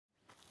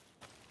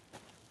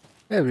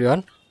Hey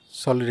everyone,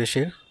 Solidish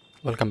here.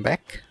 Welcome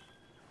back.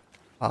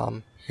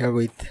 Here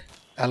with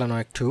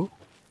Illinois 2,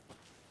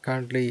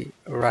 currently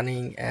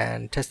running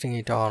and testing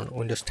it on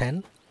Windows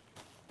 10.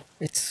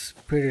 It's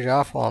pretty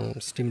rough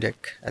on Steam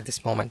Deck at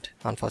this moment,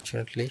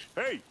 unfortunately.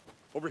 Hey,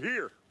 over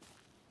here.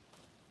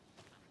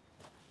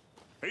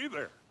 Hey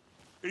there.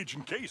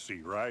 Agent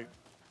Casey, right?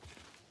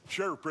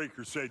 Sheriff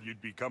Breaker said you'd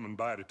be coming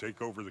by to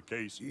take over the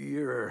case.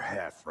 You're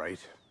half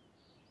right.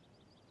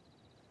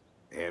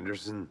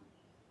 Anderson?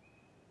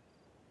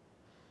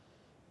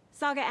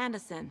 Saga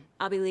Anderson.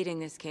 I'll be leading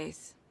this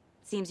case.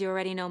 Seems you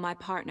already know my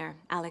partner,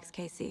 Alex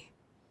Casey.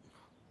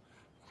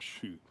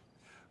 Shoot.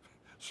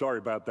 Sorry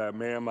about that,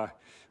 ma'am.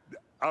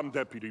 I'm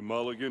Deputy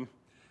Mulligan.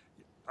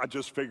 I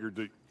just figured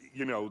that,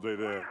 that, Those damn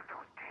feds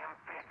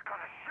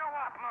gonna show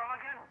up,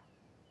 Mulligan?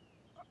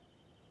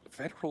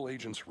 Federal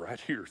agent's right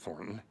here,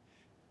 Thornton.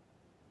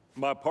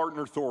 My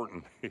partner,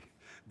 Thornton,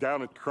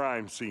 down at the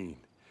crime scene.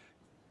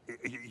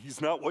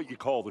 He's not what you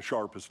call the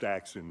sharpest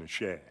axe in the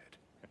shed.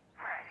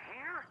 Right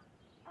here?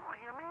 What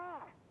do you mean?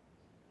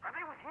 Are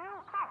they with you?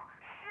 Oh,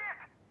 shit!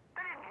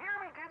 They didn't hear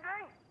me, did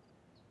they?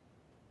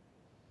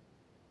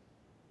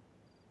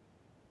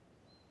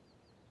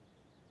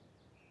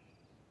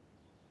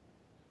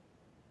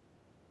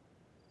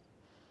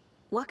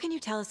 What can you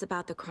tell us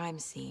about the crime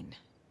scene?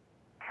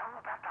 Tell them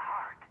about the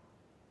heart.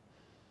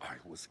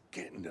 I was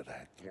getting to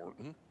that,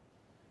 Thornton.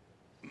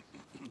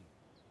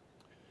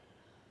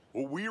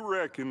 Well, we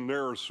reckon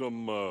there are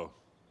some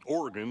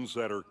organs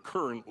that are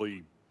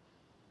currently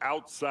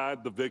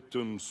outside the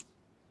victim's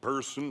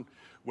person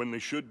when they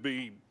should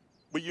be,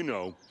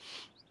 well,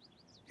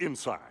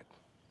 inside.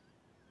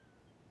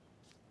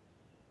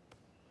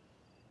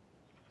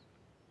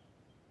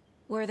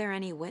 Were there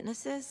any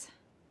witnesses?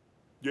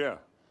 Yeah,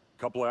 a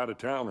couple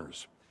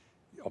out-of-towners.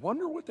 I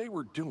wonder what they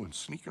were doing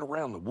sneaking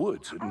around the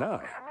woods at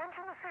night.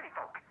 Mention the city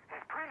folk.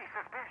 It's pretty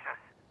suspicious.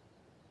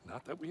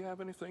 Not that we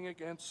have anything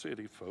against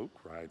city folk,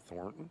 cried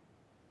Thornton.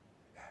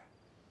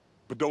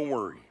 But don't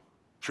worry.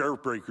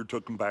 Sheriff Breaker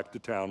took them back to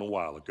town a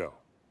while ago.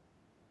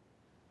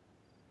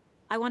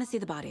 I want to see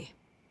the body.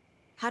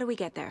 How do we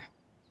get there?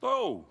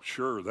 Oh,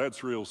 sure,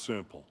 that's real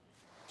simple.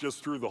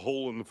 Just through the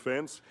hole in the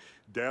fence,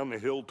 down the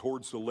hill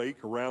towards the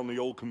lake, around the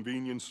old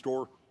convenience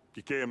store.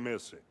 You can't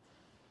miss it.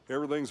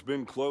 Everything's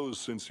been closed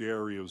since the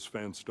area was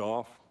fenced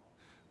off.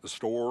 The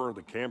store,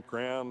 the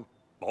campground,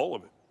 all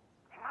of it.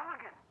 Hey,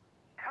 Mulligan,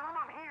 tell them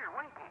I'm here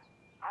waiting.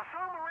 I'll show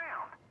them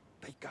around.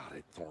 They got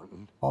it,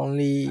 Thornton.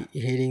 Only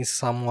hitting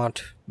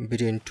somewhat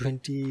between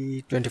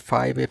 20-25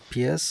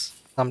 FPS,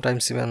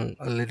 sometimes even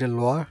a little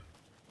lower,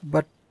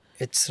 but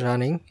it's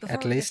running Before at we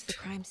get to least, the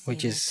crime scene,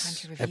 which it's time is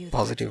to a review the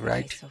positive, replay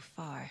right? So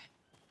far.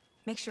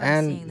 Make sure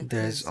I'm seeing the And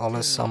there's clues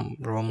always through. some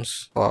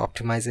rooms for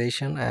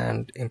optimization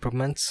and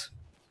improvements,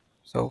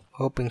 so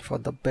hoping for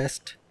the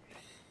best.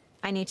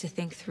 I need to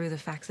think through the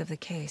facts of the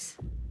case.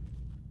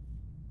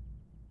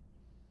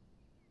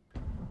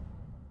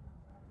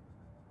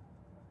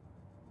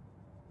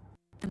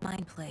 The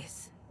Mind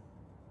Place.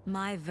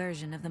 My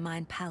version of the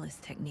Mind Palace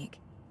technique.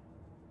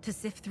 To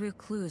sift through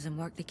clues and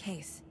work the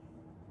case.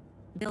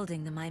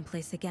 Building the Mind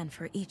Place again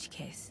for each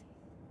case.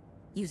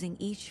 Using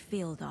each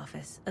field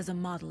office as a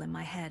model in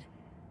my head.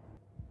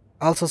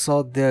 Also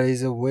saw there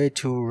is a way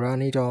to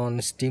run it on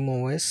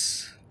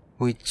SteamOS,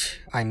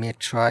 which I may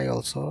try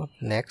also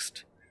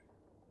next,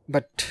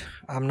 but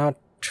I'm not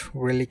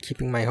really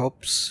keeping my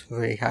hopes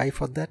very high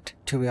for that,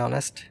 to be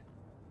honest.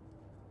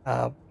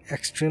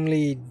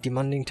 Extremely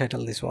demanding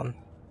title, this one.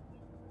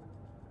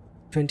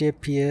 20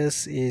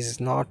 FPS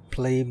is not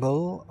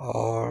playable,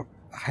 or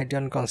I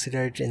don't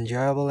consider it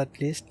enjoyable,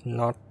 at least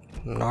not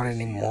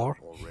anymore.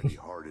 Already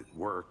hard at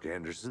work,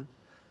 Anderson.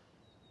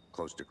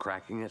 Close to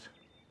cracking it?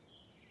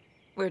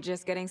 We're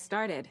just getting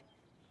started.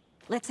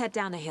 Let's head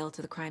down the hill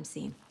to the crime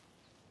scene.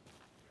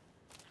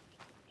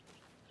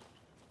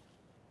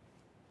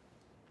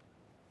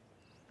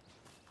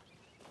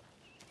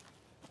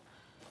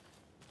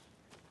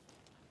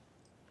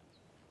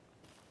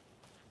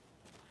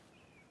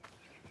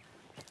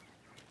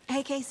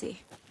 Hey, Casey.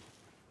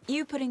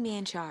 You putting me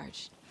in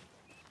charge.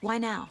 Why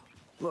now?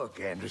 Look,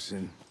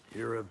 Anderson,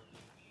 you're a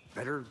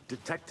better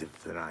detective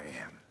than I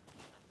am.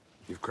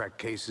 You've cracked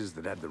cases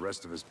that had the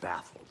rest of us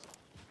baffled.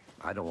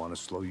 I don't want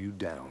to slow you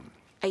down.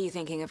 Are you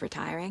thinking of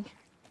retiring?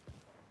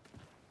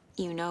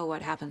 You know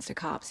what happens to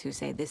cops who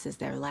say this is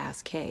their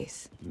last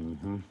case.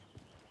 Mm-hmm.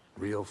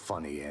 Real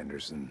funny,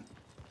 Anderson.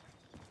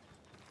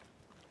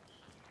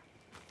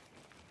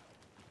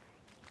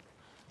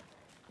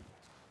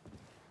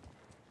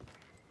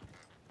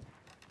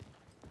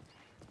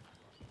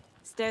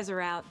 Stairs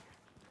are out.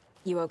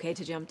 You okay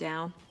to jump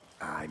down?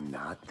 I'm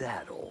not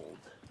that old.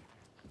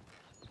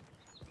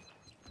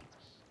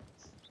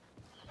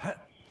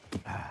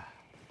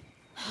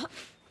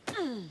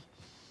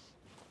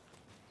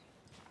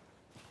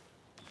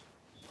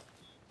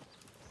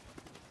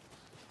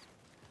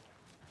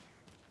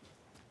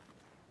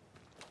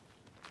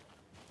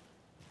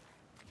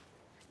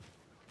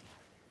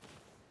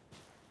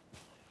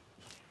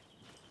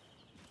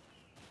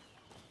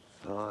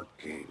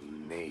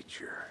 Fucking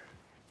nature.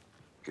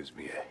 Gives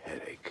me a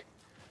headache.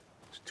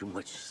 There's too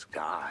much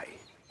sky.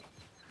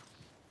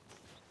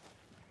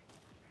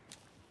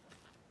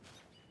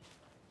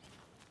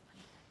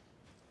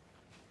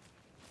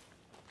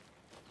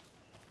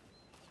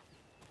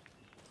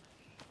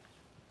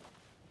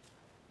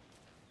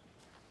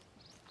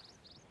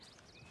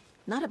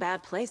 Not a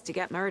bad place to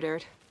get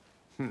murdered.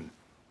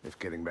 If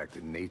getting back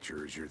to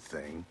nature is your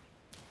thing.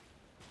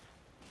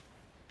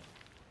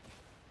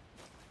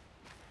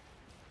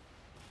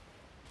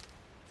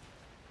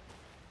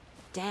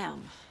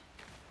 Damn.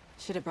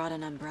 Should have brought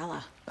an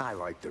umbrella. I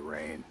like the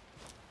rain.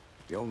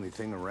 The only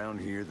thing around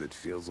here that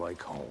feels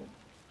like home.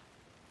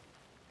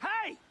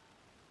 Hey!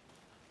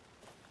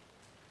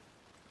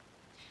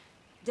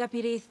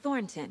 Deputy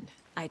Thornton,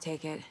 I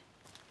take it.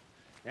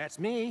 That's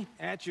me,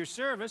 at your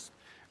service,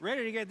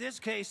 ready to get this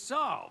case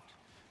solved.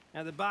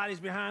 Now the body's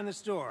behind the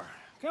store.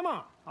 Come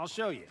on, I'll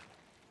show you.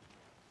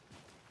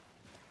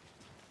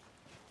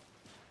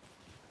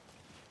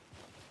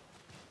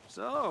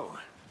 So,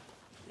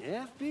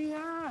 the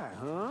FBI,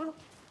 huh?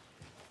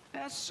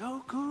 That's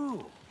so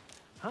cool.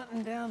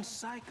 Hunting down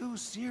psycho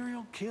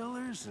serial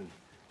killers and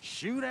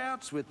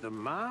shootouts with the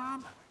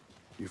mob.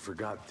 You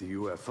forgot the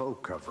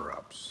UFO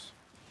cover-ups.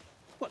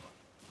 What?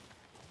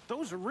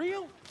 Those are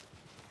real?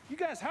 You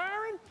guys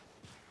hiring?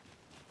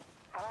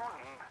 Thornton,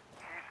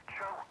 he's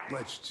joking.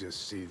 Let's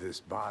just see this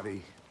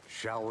body,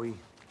 shall we?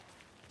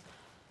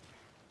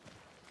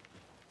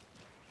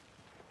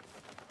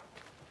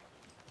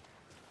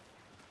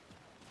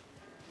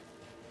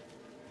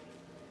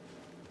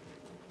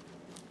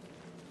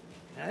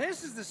 Now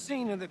this is the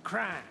scene of the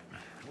crime.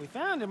 We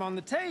found him on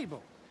the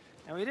table.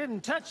 And we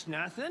didn't touch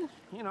nothing,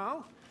 you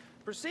know,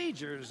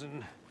 procedures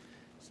and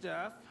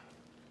stuff.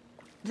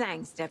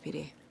 Thanks,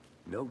 Deputy.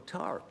 No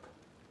tarp.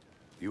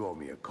 You owe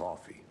me a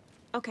coffee.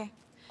 Okay.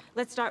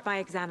 Let's start by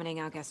examining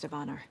our guest of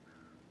honor.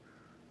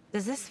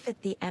 Does this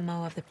fit the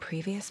MO of the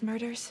previous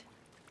murders?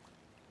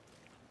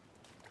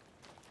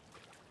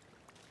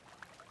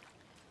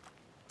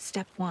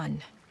 Step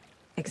 1.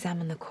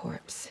 Examine the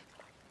corpse.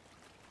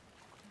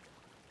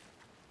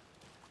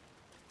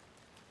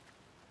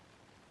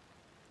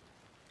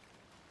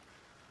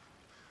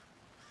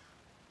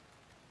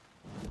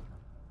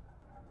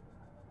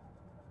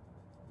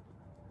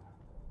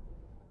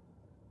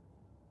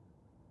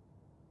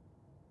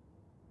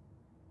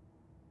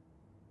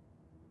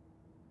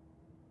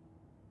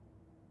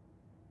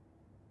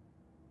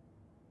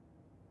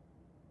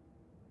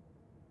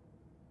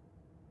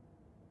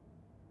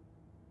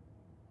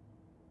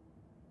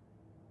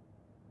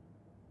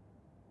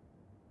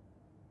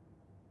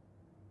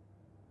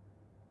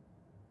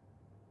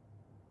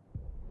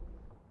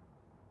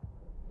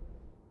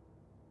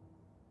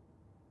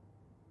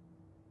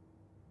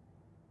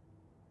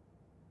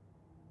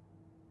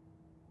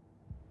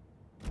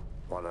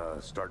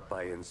 Wanna start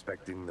by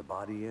inspecting the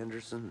body,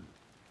 Anderson?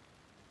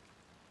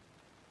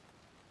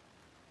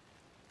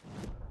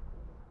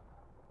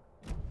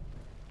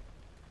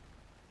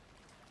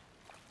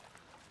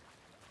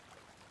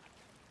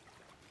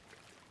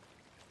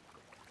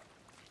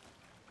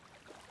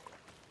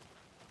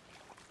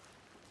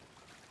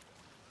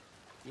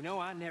 You know,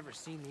 I never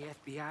seen the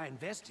FBI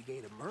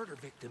investigate a murder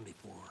victim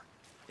before,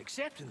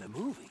 except in the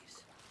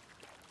movies.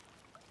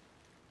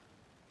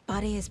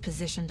 Body is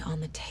positioned on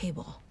the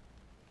table.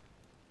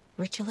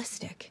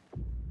 Ritualistic.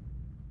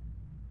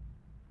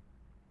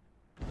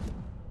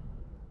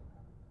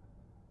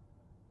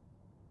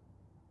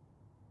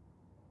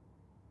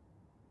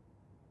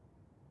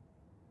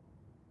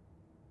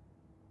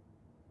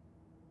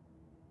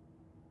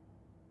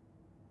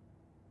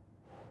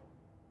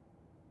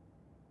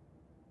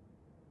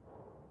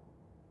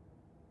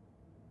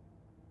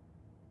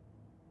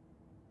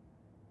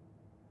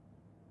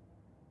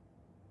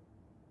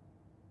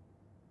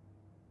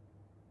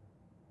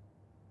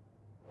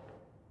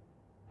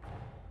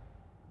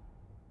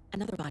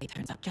 Another body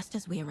turns up just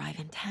as we arrive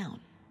in town.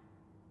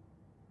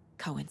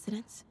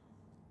 Coincidence?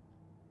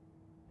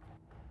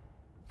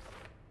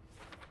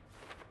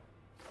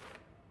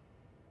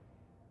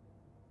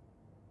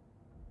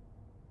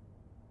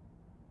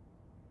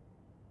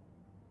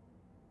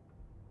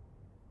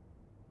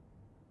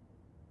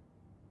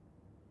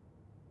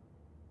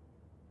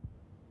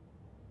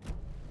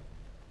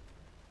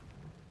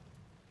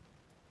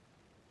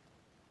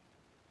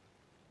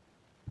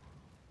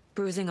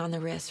 Bruising on the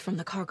wrist from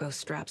the cargo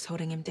straps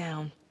holding him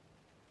down.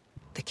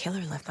 The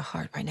killer left the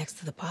heart right next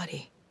to the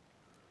body.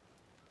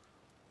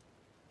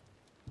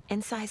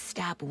 Inside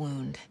stab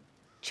wound.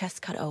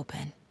 Chest cut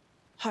open.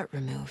 Heart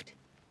removed.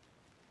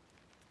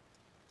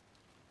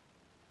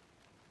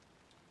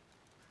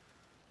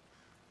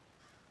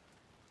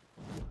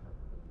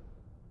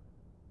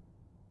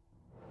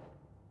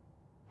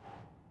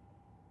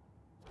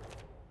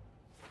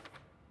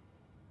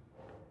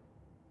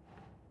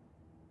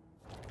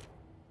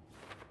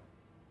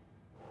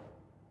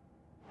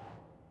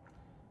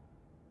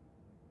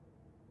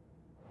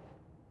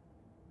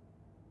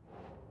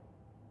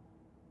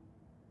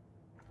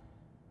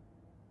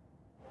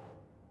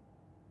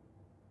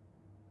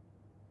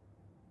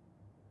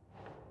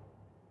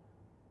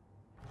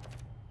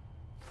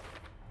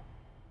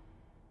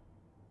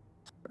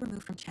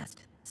 from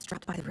chest,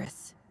 strapped by the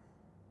wrists.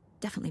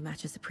 Definitely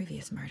matches the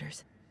previous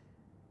murders.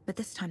 But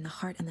this time the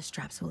heart and the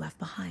straps were left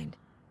behind.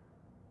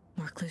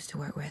 More clues to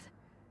work with.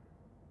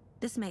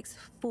 This makes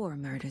 4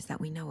 murders that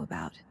we know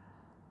about.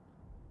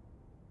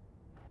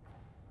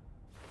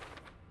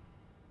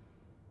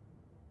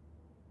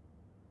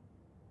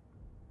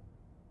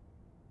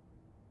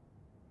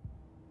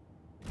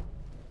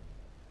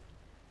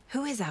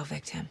 Who is our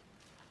victim?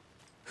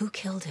 Who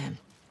killed him?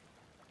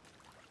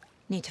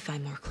 Need to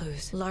find more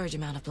clues. Large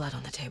amount of blood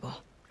on the table.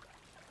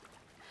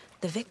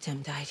 The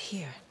victim died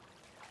here.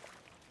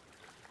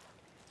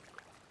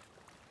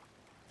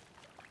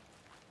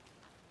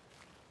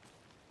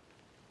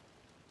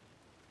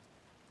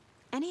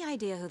 Any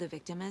idea who the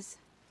victim is?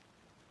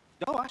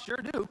 Oh, I sure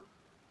do.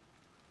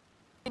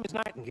 His name is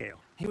Nightingale.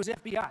 He was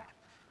FBI.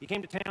 He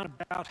came to town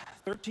about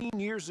 13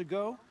 years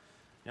ago.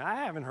 Now, I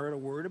haven't heard a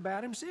word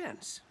about him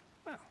since.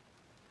 Well,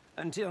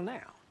 until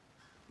now.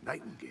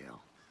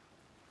 Nightingale?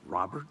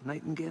 Robert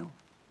Nightingale?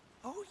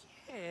 Oh,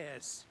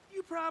 yes.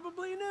 You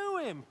probably knew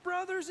him.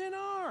 Brothers in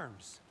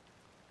arms.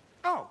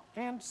 Oh,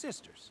 and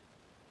sisters.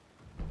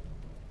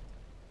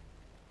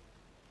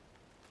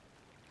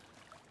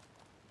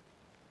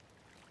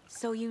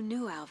 So you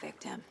knew our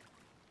victim?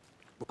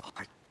 Well,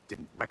 I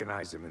didn't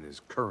recognize him in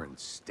his current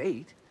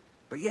state.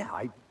 But yeah,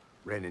 I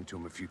ran into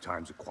him a few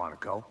times at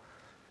Quantico.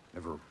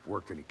 Never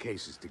worked any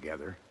cases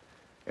together.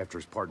 After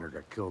his partner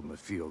got killed in the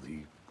field,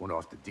 he went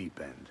off the deep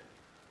end.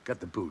 Got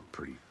the boot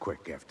pretty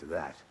quick after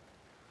that.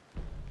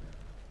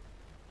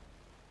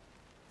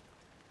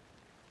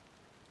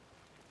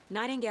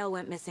 Nightingale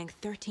went missing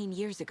 13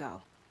 years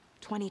ago,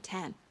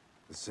 2010.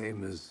 The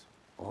same as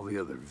all the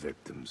other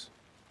victims.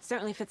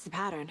 Certainly fits the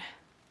pattern.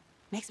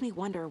 Makes me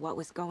wonder what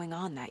was going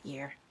on that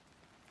year.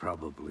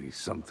 Probably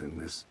something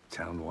this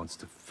town wants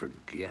to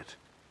forget.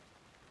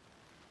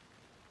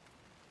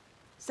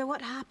 So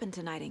what happened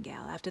to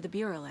Nightingale after the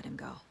Bureau let him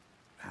go?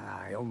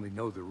 I only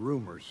know the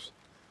rumors.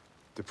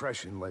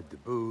 Depression led to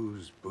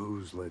booze,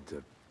 booze led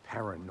to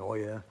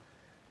paranoia.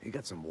 He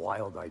got some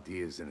wild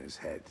ideas in his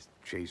head,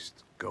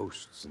 chased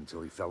ghosts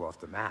until he fell off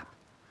the map.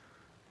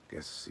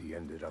 Guess he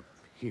ended up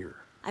here.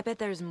 I bet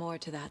there's more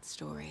to that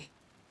story.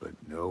 But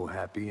no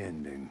happy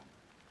ending.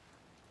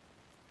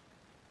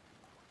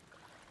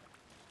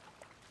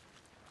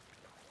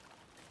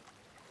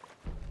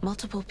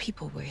 Multiple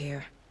people were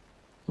here.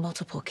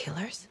 Multiple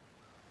killers?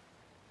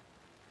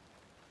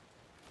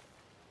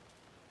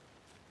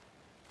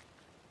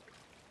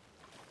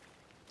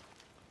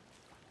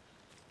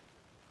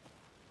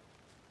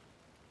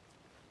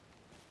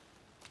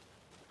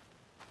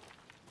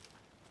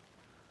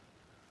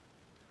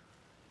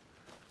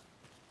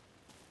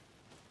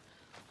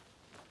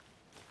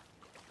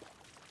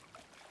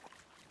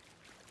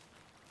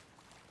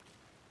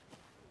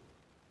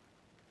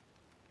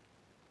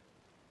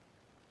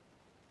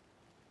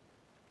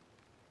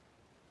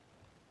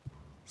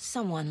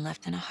 Someone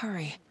left in a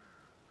hurry.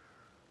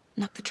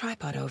 Knocked the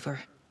tripod over.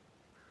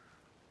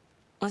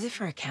 Was it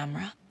for a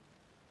camera?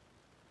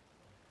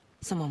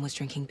 Someone was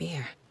drinking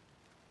beer.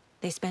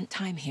 They spent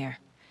time here,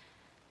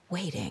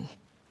 waiting.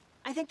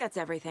 I think that's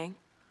everything.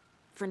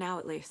 For now,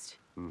 at least.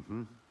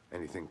 Mm-hmm.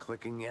 Anything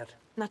clicking yet?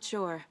 Not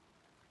sure.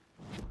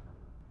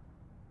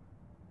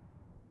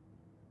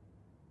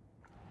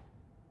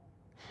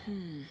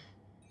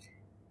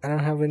 I don't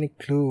have any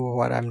clue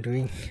what I'm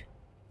doing.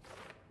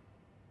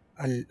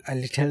 I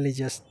literally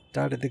just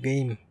started the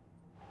game.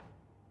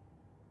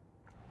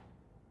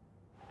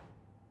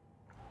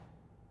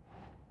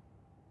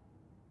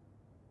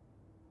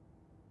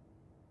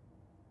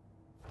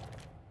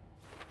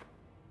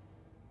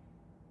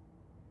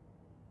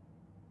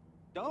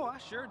 Oh, I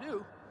sure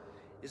do.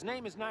 His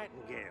name is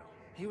Nightingale.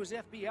 He was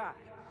FBI.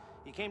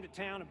 He came to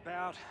town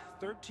about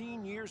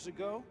 13 years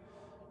ago.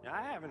 Now,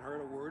 I haven't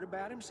heard a word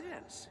about him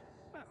since.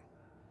 Well,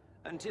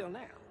 until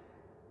now.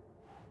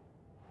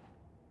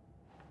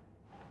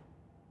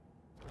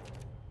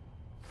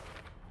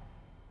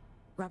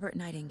 Robert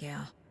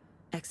Nightingale,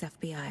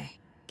 ex-FBI,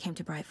 came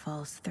to Bright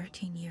Falls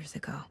 13 years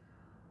ago.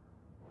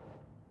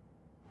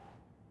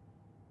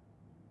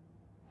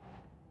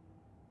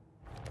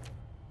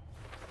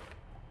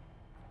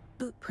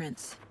 Boot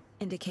prints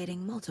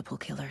indicating multiple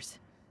killers.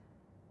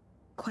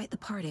 Quite the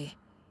party.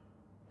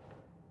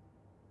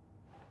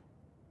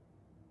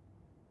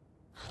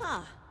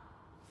 Huh.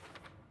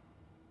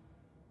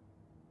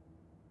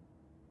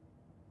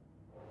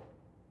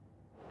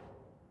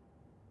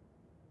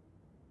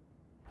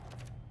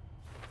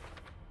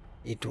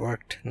 It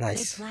worked. They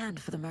Nice.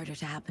 planned for the murder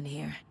to happen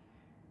here,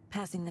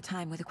 passing the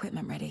time with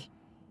equipment ready.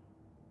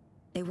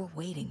 They were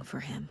waiting for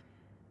him.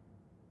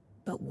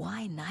 But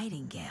why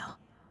Nightingale?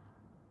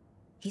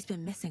 He's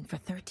been missing for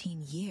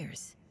 13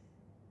 years.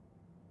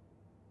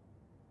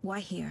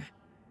 Why here?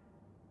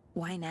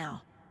 Why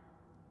now?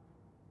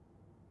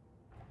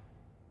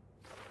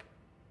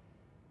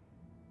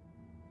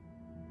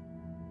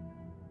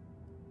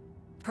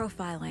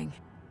 Profiling.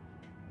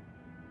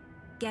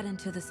 Get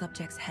into the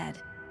subject's head.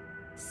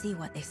 See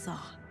what they saw.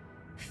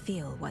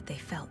 Feel what they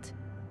felt.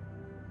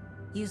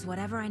 Use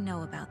whatever I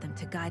know about them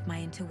to guide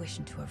my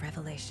intuition to a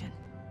revelation.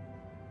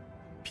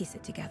 Piece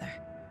it together.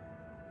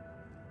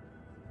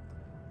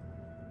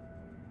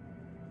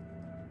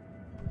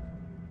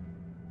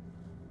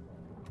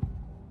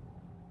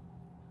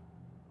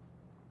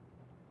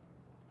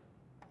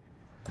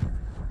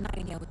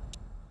 Nightingale was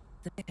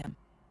the victim.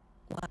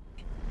 Why?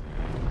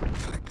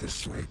 Flick the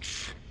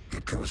switch.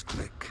 It goes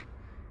click.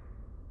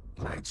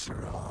 Lights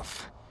are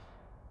off.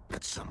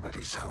 But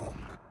somebody's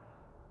home.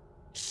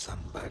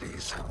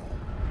 Somebody's home.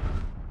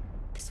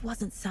 This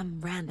wasn't some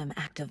random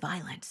act of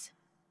violence.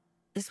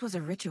 This was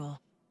a ritual.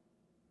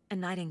 A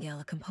Nightingale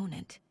a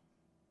component.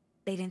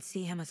 They didn't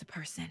see him as a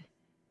person.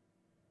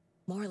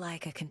 More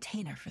like a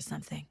container for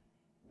something.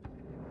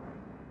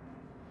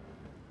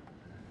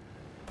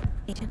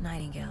 Agent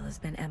Nightingale has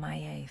been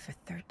MIA for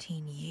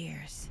 13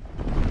 years.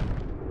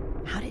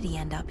 How did he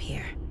end up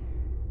here?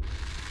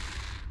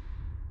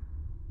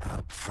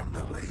 Up from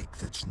the lake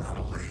that's not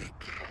a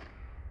lake.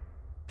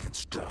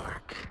 It's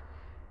dark.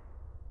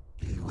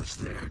 He was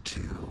there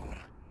too.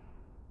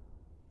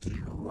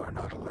 You are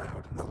not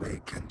allowed in the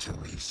lake until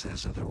he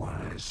says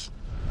otherwise.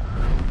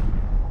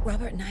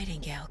 Robert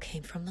Nightingale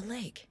came from the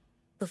lake,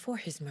 before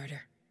his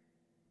murder.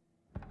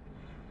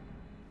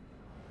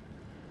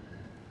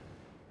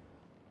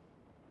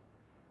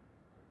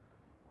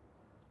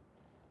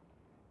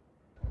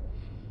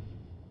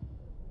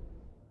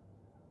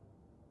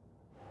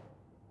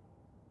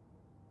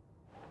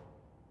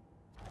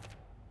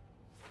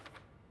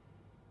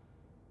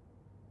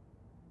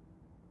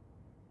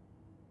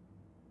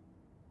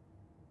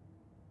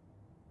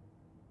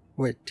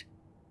 Wait,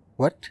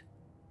 what?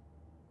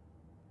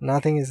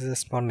 Nothing is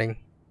responding.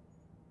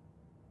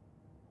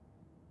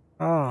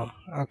 Oh,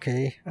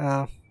 okay.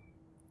 I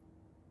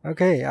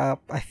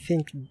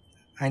think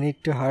I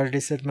need to hard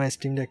reset my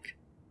Steam Deck.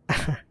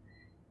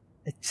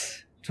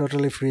 It's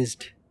totally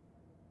freezed.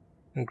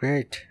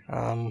 Great.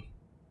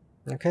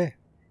 Okay.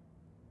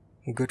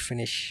 Good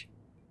finish.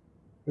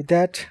 With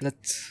that,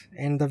 let's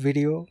end the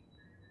video.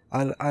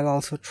 I'll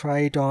also try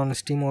it on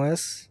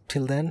SteamOS.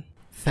 Till then,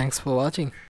 thanks for watching.